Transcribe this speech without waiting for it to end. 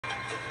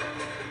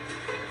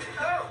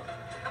Oh!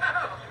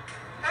 Oh!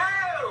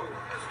 Oh!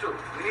 Stu,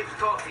 we need to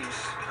talk to you.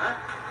 Huh?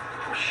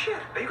 Oh, shit.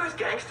 Are you guys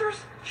gangsters?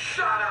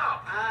 Shut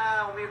up!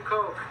 Ah, me a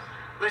Coke.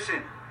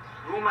 Listen,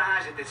 rumor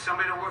has it that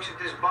somebody that works at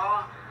this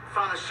bar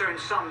found a certain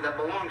something that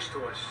belongs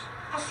to us.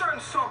 A certain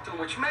something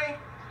which may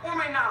or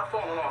may not have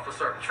fallen off a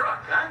certain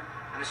truck, huh?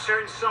 And a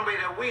certain somebody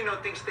that we know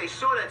thinks they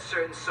saw that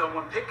certain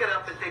someone pick it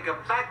up and take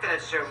it back to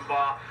that certain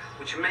bar,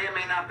 which may or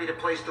may not be the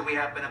place that we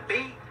happen to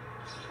be,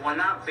 or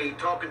not be,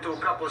 talking to a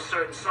couple of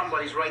certain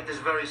somebodies right this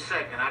very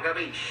second.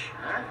 Agabish.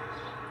 Huh?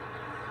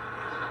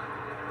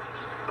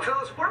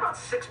 Fellas, we're about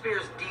 6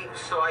 beers deep,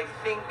 so I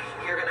think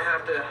you're going to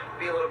have to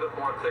be a little bit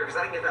more clear, because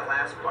I didn't get that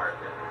last part.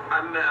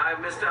 I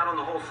missed out on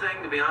the whole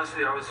thing, to be honest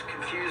with you. I was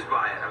confused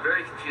by it. I'm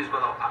very confused by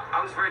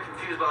I was very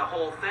confused by the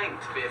whole thing,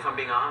 if I'm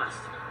being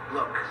honest.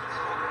 Look,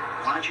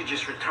 why don't you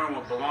just return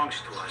what belongs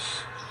to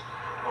us?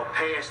 Or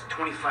pay us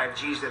 25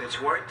 G's that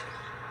it's worth,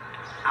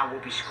 and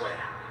we'll be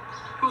square.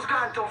 Who's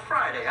got until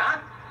Friday,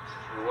 huh?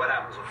 What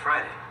happens on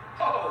Friday?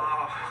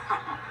 Oh.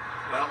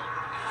 Well,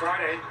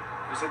 Friday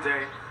is a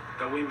day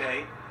that we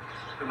may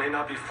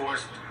not be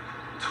forced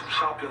to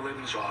chop your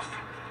livings off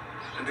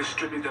and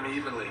distribute them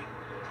evenly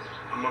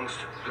amongst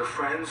your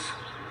friends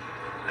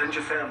and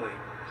your family.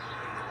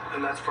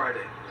 And that's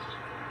Friday.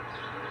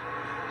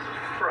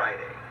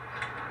 Friday.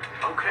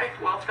 Okay,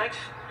 well, thanks,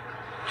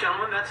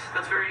 gentlemen. That's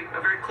a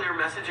very clear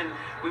message, and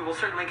we will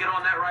certainly get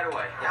on that right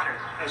away. Yeah.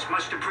 That's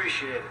much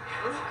appreciated.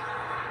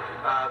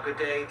 Good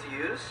day to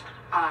use.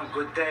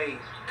 Good day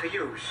to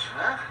use.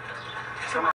 Huh?